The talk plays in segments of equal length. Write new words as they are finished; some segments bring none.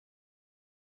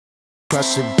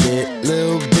crush a bit,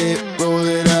 little bit, roll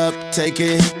it up, take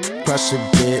it. Crush a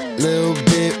bit, little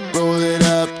bit, roll it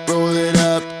up,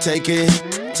 take it,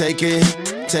 take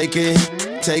it, take it,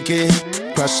 take it.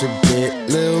 Crush a bit,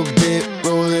 little bit,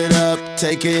 roll it up,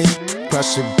 take it.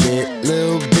 Crush a bit,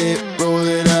 little bit, roll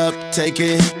it up, take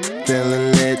it.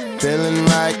 Feeling lit, feeling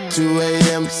right, 2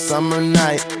 a.m. summer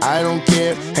night. I don't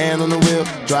care, hand on the wheel,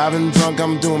 driving drunk,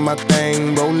 I'm doing my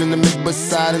thing. Rolling the mid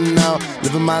beside and out,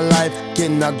 living my life,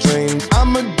 getting our dreams.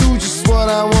 I'ma do just what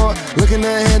I want, looking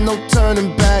ahead, no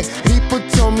turning back. People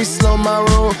told me slow my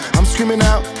roll, I'm screaming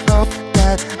out, fuck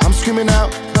that. I'm screaming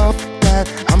out, fuck that.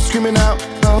 I'm screaming out,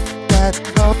 fuck that,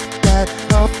 fuck that,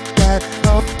 fuck that,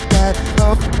 fuck that,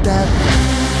 fuck that.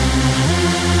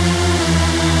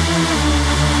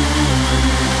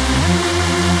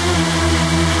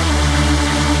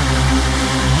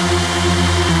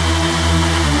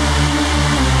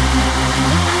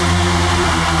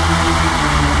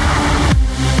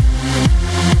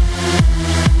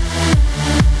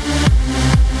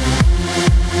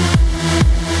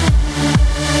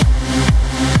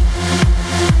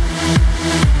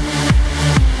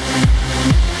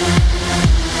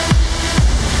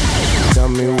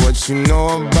 What you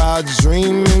know about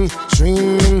dreaming,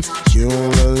 dreaming? You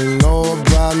don't really know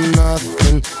about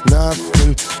nothing,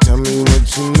 nothing. Tell me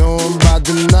what you know about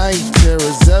the night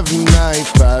terrors every night.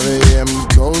 5 a.m.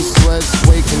 cold sweats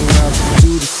waking up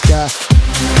to the sky.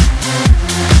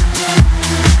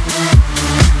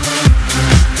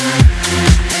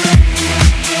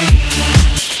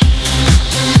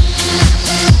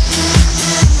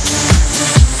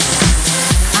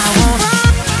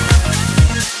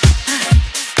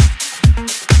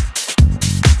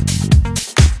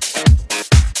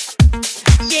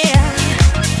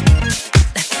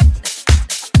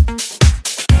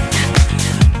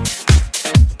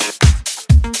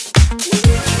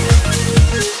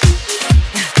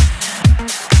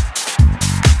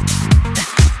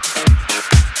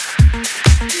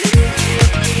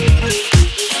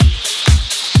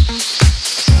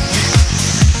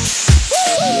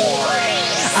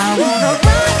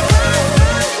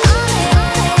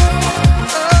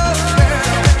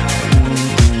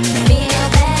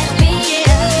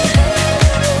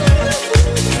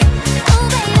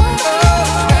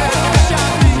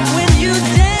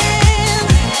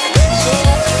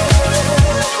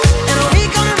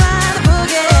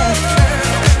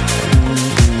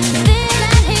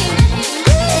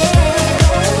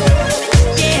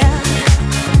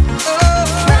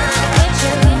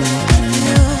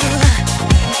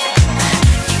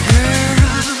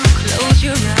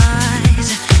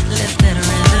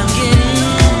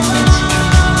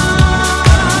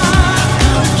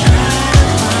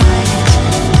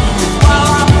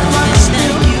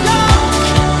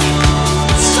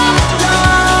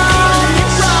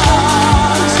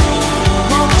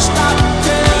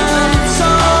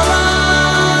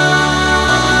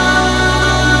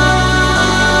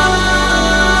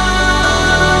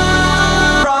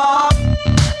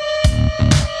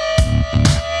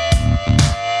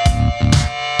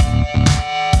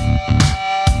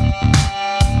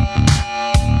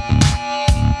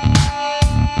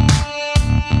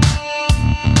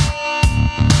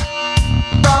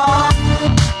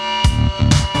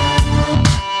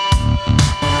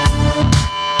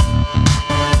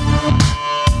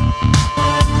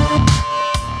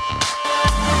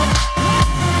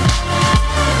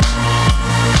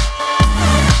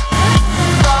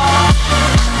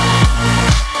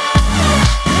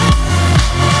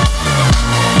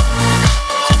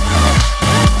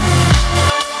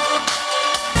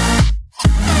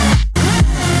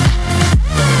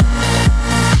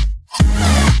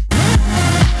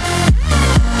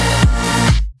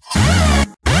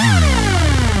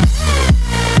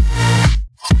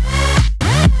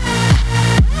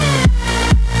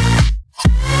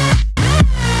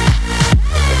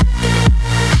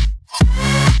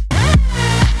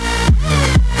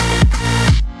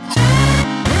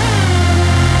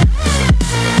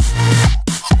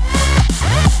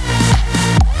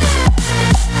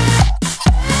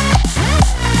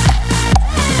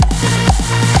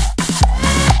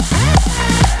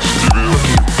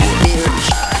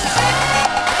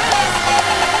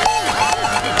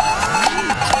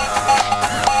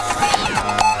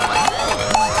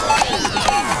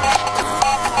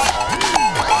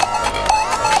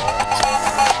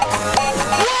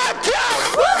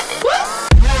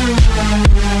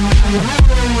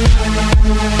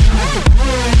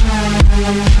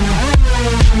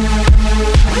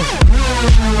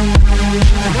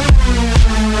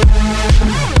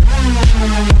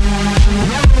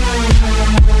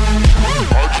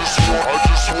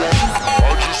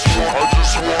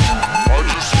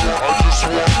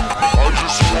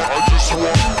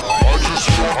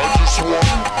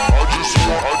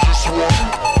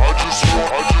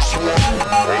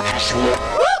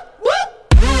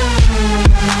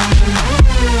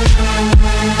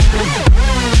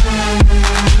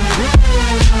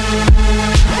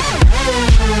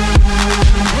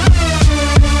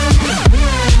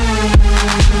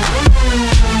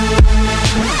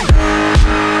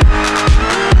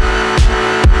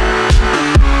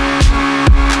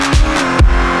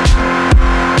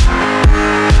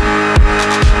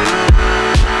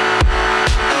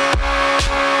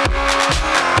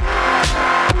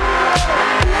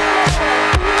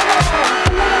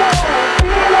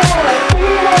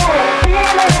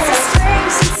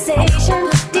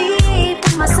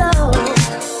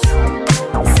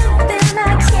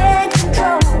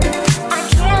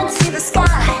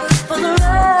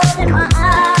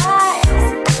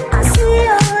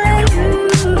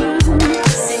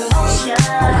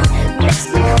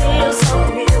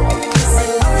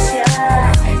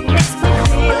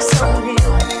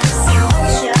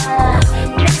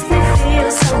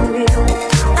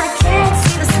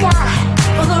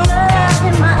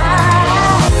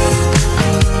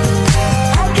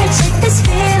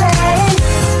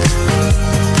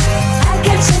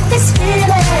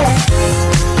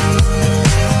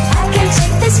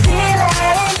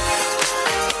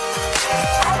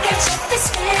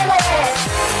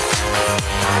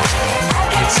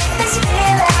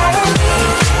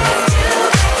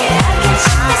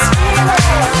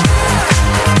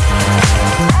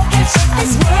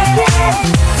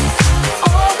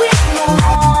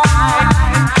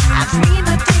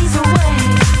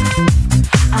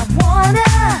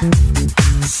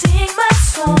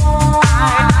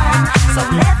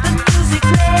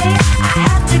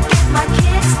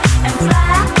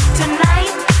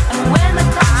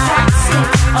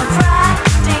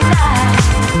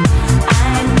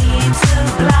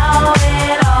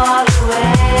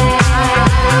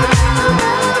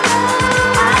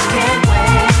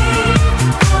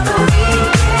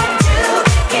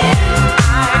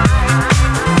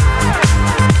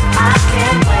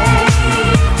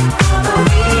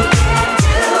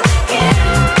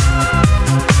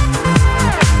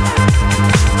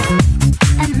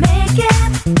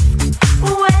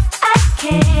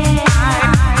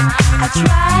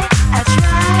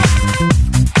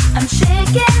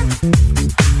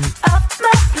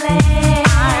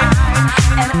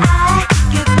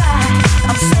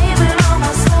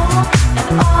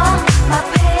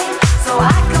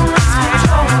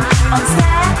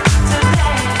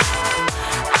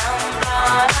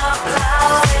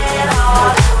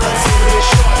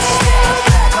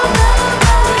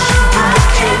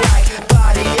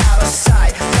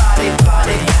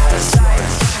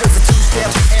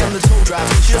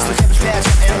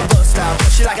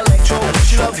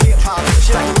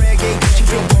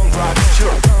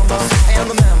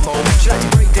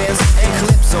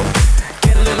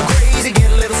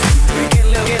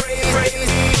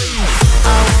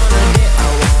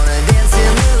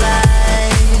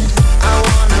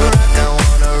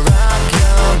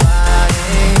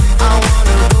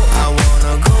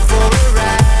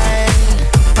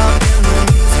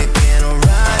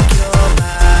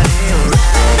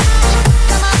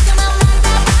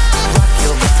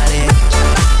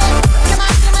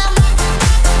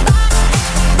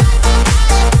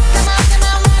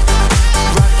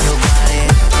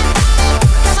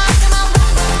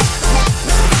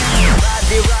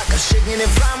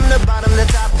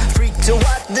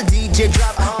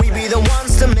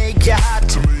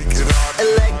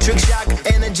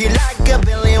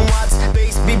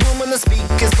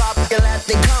 Speakers pop, you let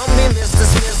me call me Mr.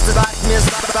 Smith, like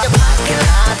Mr. Pocket